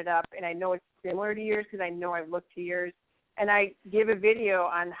set it up, and I know it's similar to yours because I know I've looked to yours. And I give a video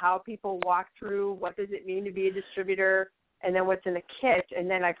on how people walk through what does it mean to be a distributor, and then what's in the kit, and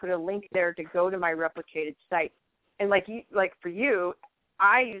then I put a link there to go to my replicated site. And like for you,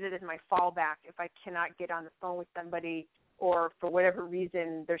 I use it as my fallback if I cannot get on the phone with somebody, or for whatever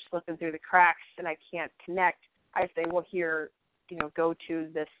reason they're slipping through the cracks and I can't connect. I say, well, here, go to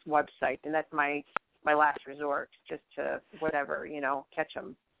this website, and that's my last resort, just to whatever, catch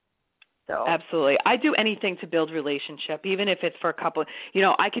them. So. Absolutely. I do anything to build relationship, even if it's for a couple.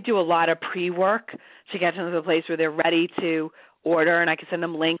 I could do a lot of pre-work to get them to the place where they're ready to order, and I could send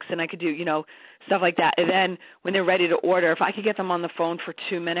them links, and I could do, stuff like that. And then when they're ready to order, if I could get them on the phone for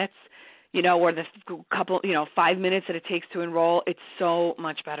 2 minutes, or the couple, 5 minutes that it takes to enroll, it's so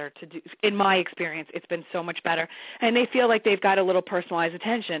much better to do. In my experience, it's been so much better. And they feel like they've got a little personalized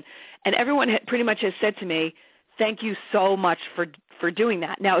attention. And everyone pretty much has said to me, thank you so much for doing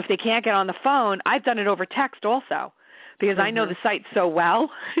that. Now, if they can't get on the phone, I've done it over text also, because I know the site so well,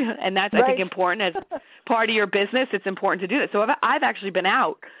 and that's, I think, important as part of your business. It's important to do that. So I've actually been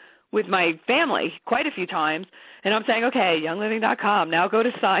out with my family quite a few times, and I'm saying, okay, youngliving.com, now go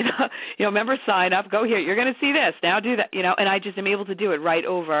to sign up, member sign up, go here, you're going to see this, now do that, and I just am able to do it right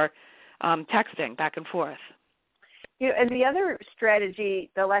over texting back and forth. And the other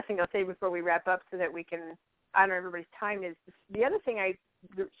strategy, the last thing I'll say before we wrap up so that we can honor everybody's time, is the other thing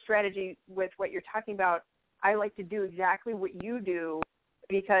the strategy with what you're talking about, I like to do exactly what you do,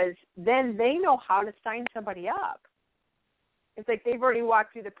 because then they know how to sign somebody up. It's like they've already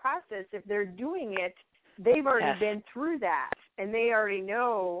walked through the process. If they're doing it, they've already been through that, and they already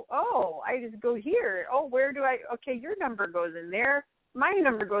know, I just go here. Where do okay, your number goes in there. My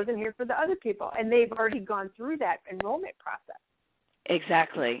number goes in here for the other people, and they've already gone through that enrollment process.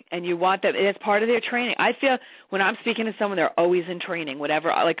 Exactly, and you want that as part of their training. I feel when I'm speaking to someone, they're always in training. Whatever,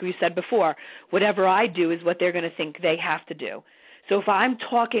 like we said before, whatever I do is what they're going to think they have to do. So if I'm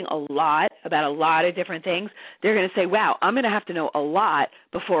talking a lot about a lot of different things, they're going to say, wow, I'm going to have to know a lot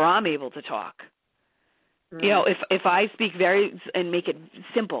before I'm able to talk. Mm-hmm. If I speak and make it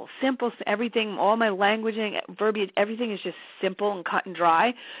simple, everything, all my languaging, verbiage, everything is just simple and cut and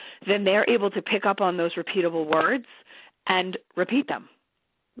dry, then they're able to pick up on those repeatable words and repeat them.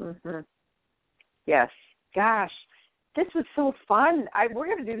 Mm-hmm. Yes. Gosh, this was so fun. We're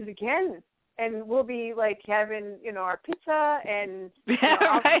going to do this again. And we'll be like having, our pizza and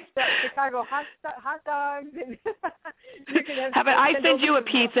right. Chicago hot dogs. And you can have. How about I send you a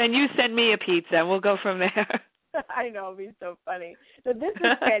pizza and you send me a pizza, and we'll go from there. I know, it'll be so funny. So this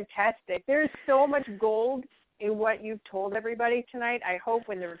is fantastic. There's so much gold in what you've told everybody tonight. I hope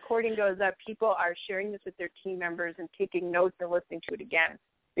when the recording goes up, people are sharing this with their team members and taking notes and listening to it again,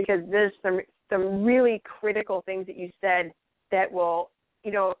 because there's some really critical things that you said that will.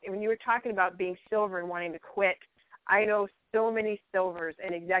 When you were talking about being silver and wanting to quit, I know so many silvers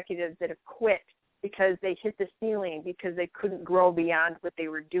and executives that have quit because they hit the ceiling because they couldn't grow beyond what they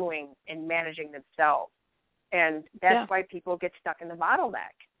were doing and managing themselves. And that's why people get stuck in the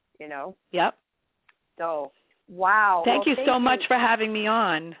bottleneck, Yep. So, wow. Thank you so much for having me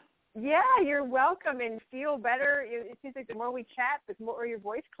on. Yeah, you're welcome, and feel better. It seems like the more we chat, the more your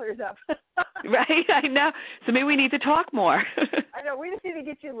voice clears up. Right, I know. So maybe we need to talk more. I know. We just need to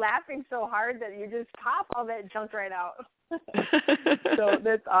get you laughing so hard that you just pop all that junk right out. So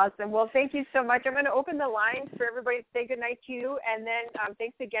that's awesome. Well, thank you so much. I'm going to open the lines for everybody to say goodnight to you, and then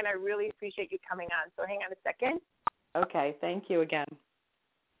thanks again. I really appreciate you coming on. So hang on a second. Okay, thank you again.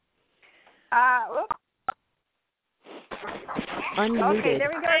 Unmuted. Okay, there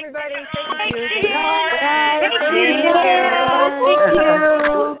we go, everybody. Thank you.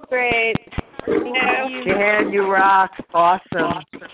 Great. Jan, you rock. Awesome.